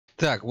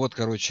Так, вот,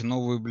 короче,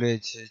 новый,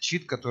 блядь,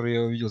 чит, который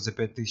я увидел за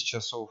 5000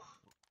 часов.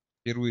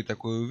 Впервые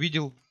такое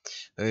увидел.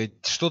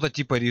 Что-то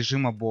типа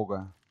режима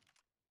бога.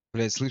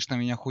 Блядь, слышно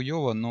меня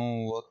хуёво,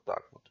 но вот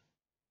так вот.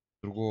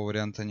 Другого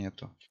варианта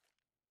нету.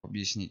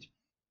 Объяснить.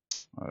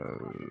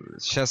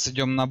 Сейчас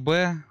идем на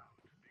Б.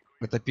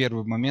 Это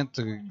первый момент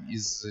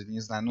из, не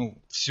знаю,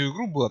 ну, всю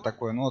игру было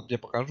такое, но вот я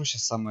покажу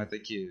сейчас самые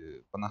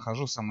такие,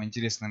 понахожу самые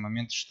интересные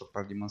моменты, чтобы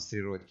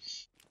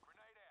продемонстрировать.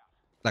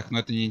 Так, ну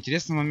это не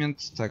интересный момент.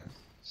 Так,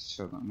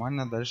 все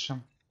нормально,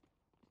 дальше.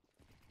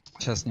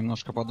 Сейчас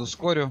немножко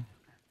подускорю.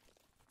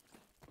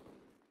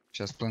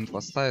 Сейчас плент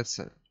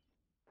поставится.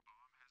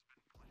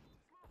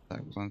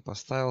 Так, плент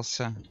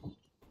поставился.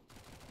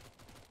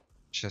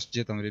 Сейчас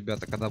где там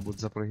ребята, когда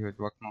будут запрыгивать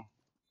в окно?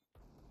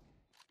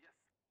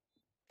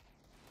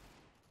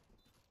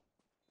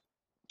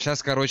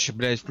 Сейчас, короче,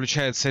 блядь,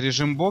 включается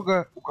режим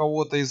бога у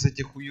кого-то из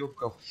этих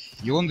уёбков.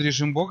 И он,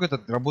 режим бога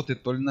этот,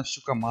 работает то ли на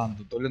всю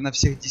команду, то ли на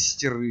всех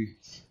 10.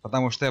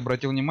 Потому что я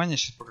обратил внимание,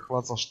 сейчас пока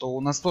клацал, что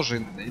у нас тоже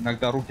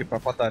иногда руки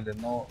пропадали.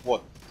 Но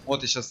вот,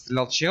 вот я сейчас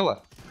стрелял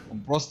чела.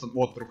 Он просто,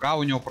 вот, рука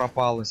у него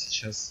пропала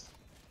сейчас.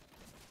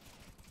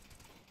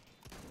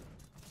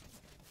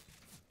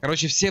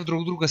 Короче, все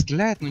друг друга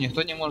стреляют, но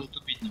никто не может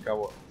убить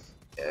никого.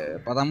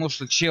 Потому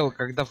что чел,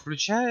 когда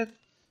включает,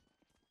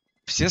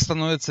 все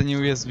становятся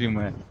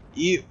неуязвимые.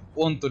 И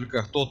он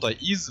только кто-то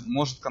из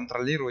может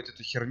контролировать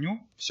эту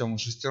херню. Все, мы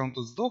шестером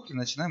тут сдохли,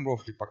 начинаем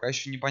рофлить. Пока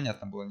еще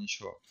непонятно было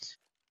ничего.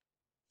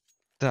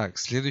 Так,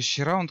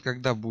 следующий раунд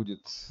когда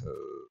будет?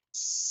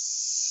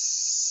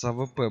 С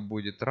АВП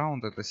будет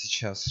раунд. Это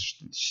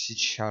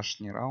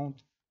сейчасшний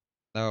раунд.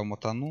 Давай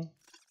мотану.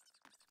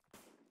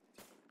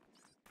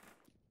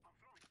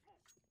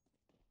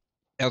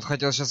 Я вот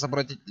хотел сейчас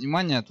обратить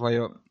внимание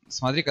твое.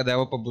 Смотри, когда я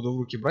АВП буду в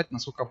руки брать,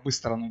 насколько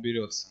быстро оно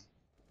берется.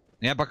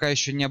 Я пока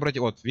еще не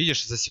обратил. Вот,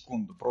 видишь, за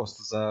секунду.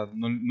 Просто за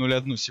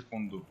 0,1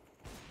 секунду.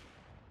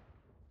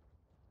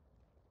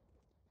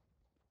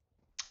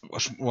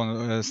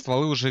 Вон,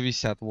 стволы уже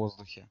висят в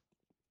воздухе.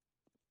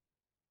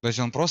 То есть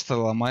он просто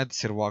ломает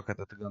сервак,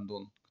 этот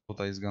гондон.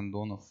 Кто-то из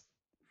гондонов.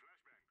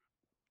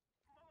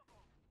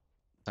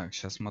 Так,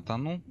 сейчас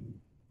мотану.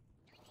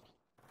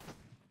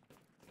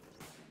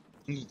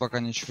 Ну, тут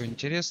пока ничего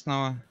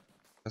интересного.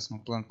 Сейчас мы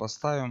план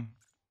поставим.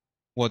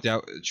 Вот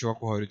я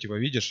чуваку говорю, типа,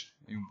 видишь?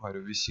 Ему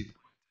говорю, висит.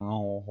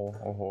 Ого,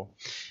 ого.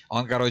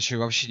 Он, короче,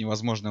 вообще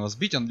невозможно его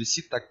сбить. Он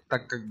висит так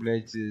как,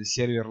 блядь,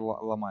 сервер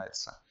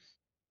ломается.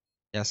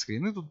 Я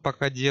скрины тут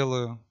пока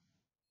делаю.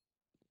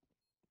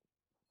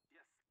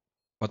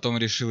 Потом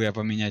решил я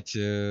поменять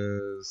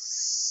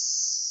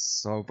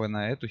с АВП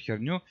на эту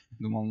херню.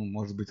 Думал, ну,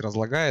 может быть,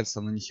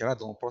 разлагается, но нихера,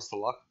 думал, просто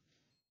лаг.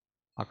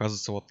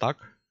 Оказывается, вот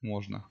так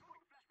можно.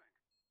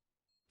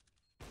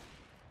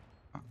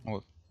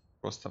 Вот.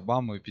 Просто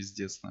бам и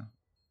пиздец.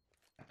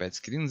 Опять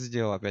скрин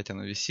сделал, опять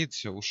оно висит,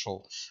 все,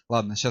 ушел.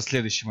 Ладно, сейчас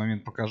следующий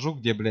момент покажу,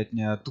 где, блядь,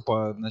 мне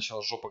тупо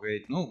начала жопа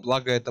гореть. Ну,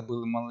 благо это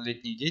были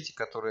малолетние дети,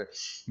 которые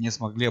не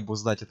смогли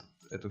обуздать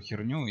эту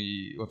херню.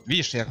 И вот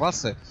видишь, я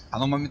классы,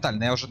 оно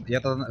моментально. Я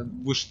тогда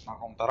вышел на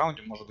каком-то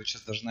раунде, может быть,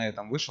 сейчас даже на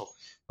этом вышел,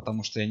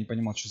 потому что я не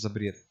понимал, что за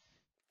бред.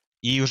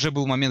 И уже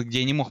был момент, где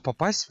я не мог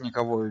попасть в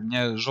никого, и у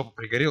меня жопа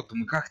пригорела.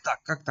 Думаю, как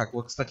так, как так?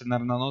 Вот, кстати,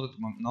 наверное,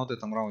 на вот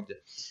этом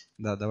раунде.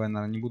 Да, давай,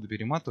 наверное, не буду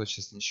перематывать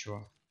сейчас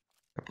ничего.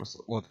 Я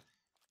просто, вот.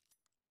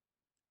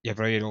 Я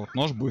проверил, вот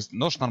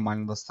нож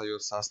нормально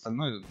достается, а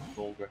остальное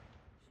долго.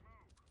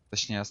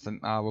 Точнее,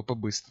 АВП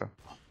быстро.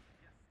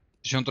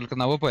 Причем только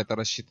на АВП это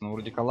рассчитано.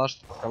 Вроде калаш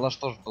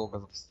тоже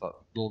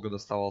долго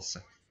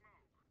доставался.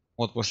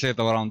 Вот после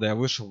этого раунда я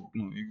вышел,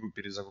 ну, игру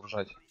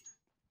перезагружать.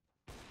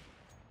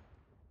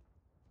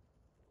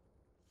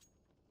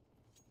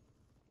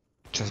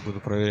 Сейчас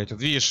буду проверять. Вот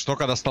видишь,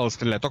 только достал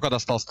стрелять, только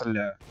достал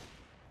стреляю.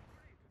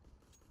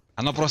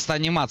 Оно просто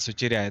анимацию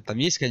теряет. Там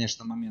есть,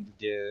 конечно, момент,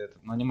 где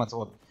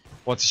анимация.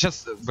 Вот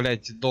сейчас,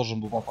 блядь,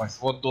 должен был попасть.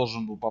 Вот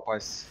должен был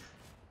попасть.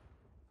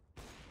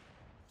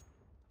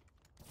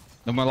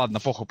 Думаю, ладно,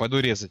 похуй, пойду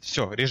резать.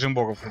 Все, режим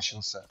бога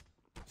включился.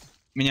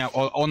 Меня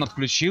он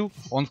отключил.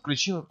 Он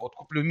включил. Вот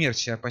куплю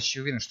мерч, я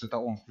почти уверен, что это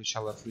он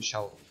включал и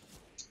отключал.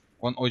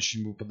 Он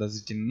очень был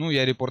подозрительный. Ну,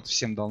 я репорт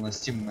всем дал на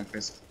Steam, на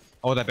КС.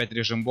 А вот опять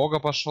режим бога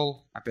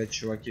пошел. Опять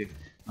чуваки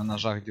на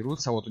ножах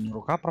дерутся. Вот у них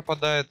рука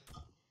пропадает.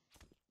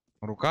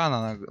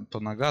 Рука, то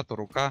нога, то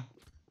рука.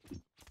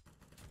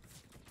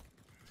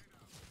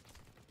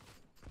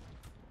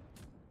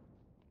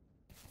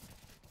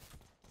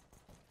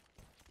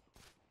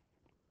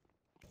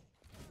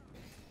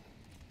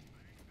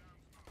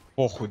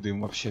 Похуй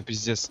дым вообще,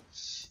 пиздец.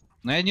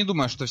 Но я не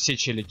думаю, что все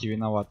челики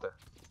виноваты.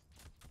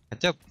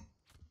 Хотя,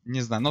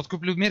 не знаю, но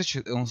откуплю мерч,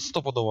 он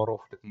стопудово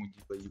рофлит,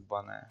 мудила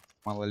ебаная.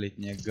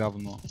 Малолетнее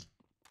говно.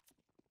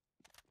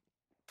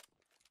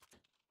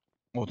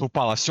 Вот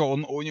упала, все,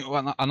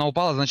 она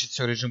упала, значит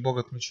все, режим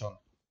бога отключен.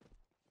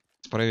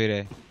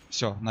 Проверяй.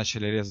 Все,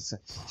 начали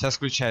резаться. Сейчас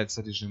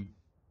включается режим.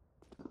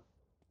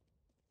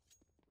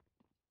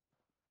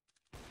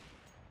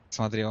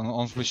 Смотри,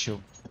 он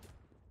включил.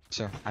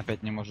 Все,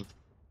 опять не может.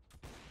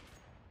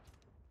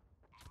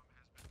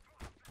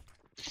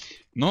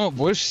 Но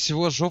больше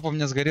всего жопа у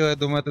меня сгорела, я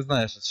думаю, ты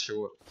знаешь от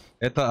чего.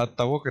 Это от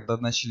того, когда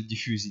начали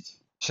диффюзить.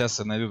 Сейчас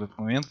я найду этот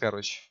момент,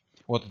 короче.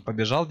 Вот он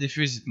побежал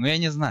диффюзить, но я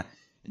не знаю.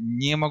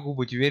 Не могу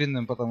быть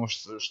уверенным, потому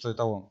что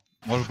это он.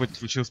 Может быть,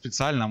 включил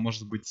специально, а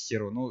может быть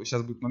херу. Ну,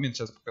 сейчас будет момент,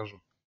 сейчас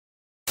покажу.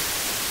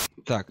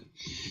 Так.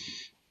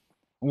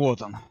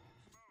 Вот он.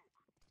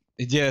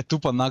 Где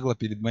тупо нагло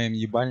перед моим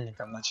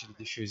ебальником начали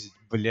диффюзить.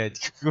 Блять,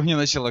 как у меня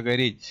начало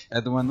гореть.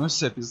 Я думаю, ну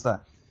все,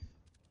 пизда.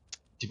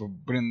 Типа,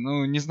 блин,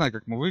 ну не знаю,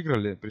 как мы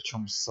выиграли,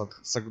 причем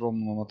с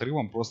огромным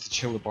отрывом. Просто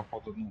челы,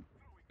 походу, ну,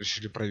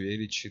 решили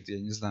проверить чит, я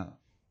не знаю.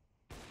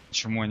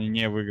 Почему они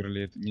не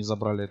выиграли, не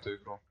забрали эту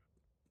игру.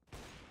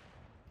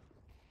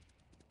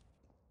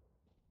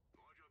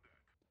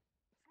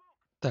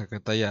 Так,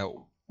 это я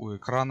у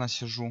экрана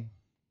сижу.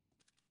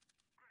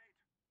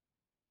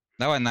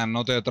 Давай, наверное,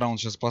 вот этот раунд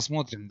сейчас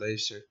посмотрим, да и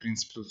все. В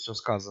принципе, тут все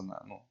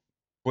сказано. Ну,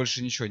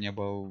 больше ничего не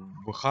было.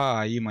 ВХ,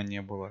 АИМа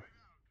не было.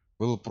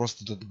 Был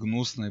просто этот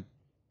гнусный,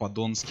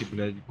 подонский,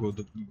 блядь, год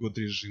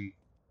режим.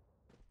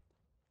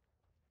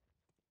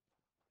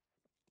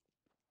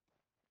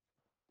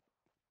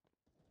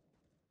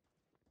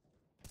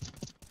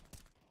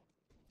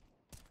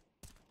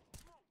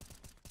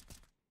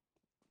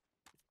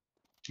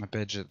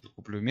 Опять же,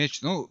 куплю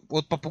меч. Ну,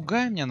 вот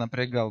попугай меня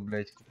напрягал,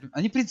 блядь.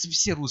 Они, в принципе,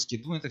 все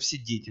русские. Думаю, это все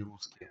дети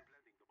русские.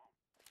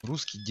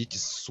 Русские дети,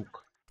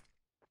 сука.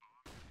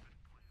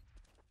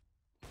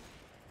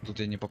 Тут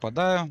я не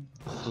попадаю.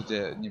 Тут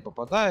я не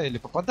попадаю. Или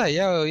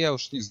попадаю. Я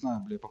уж не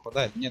знаю, блядь,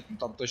 попадает. Нет, ну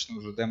там точно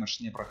уже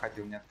дэмэдж не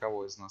проходил ни от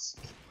кого из нас.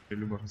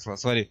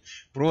 Смотри,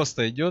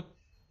 просто идет.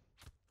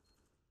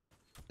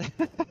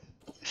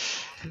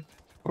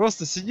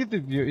 Просто сидит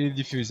и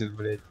диффюзит,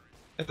 блядь.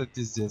 Это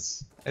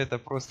пиздец. Это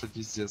просто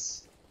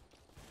пиздец.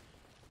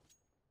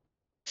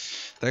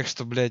 Так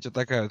что, блядь, вот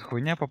такая вот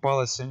хуйня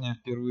попалась сегодня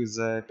впервые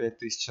за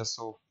 5000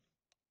 часов.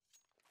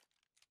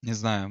 Не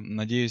знаю,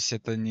 надеюсь,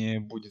 это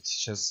не будет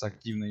сейчас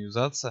активно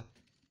юзаться.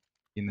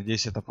 И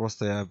надеюсь, это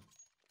просто я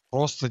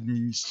просто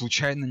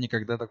случайно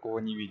никогда такого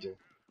не видел.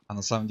 А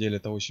на самом деле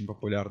это очень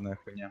популярная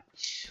хуйня.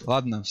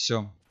 Ладно,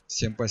 все.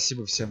 Всем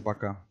спасибо, всем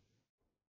пока.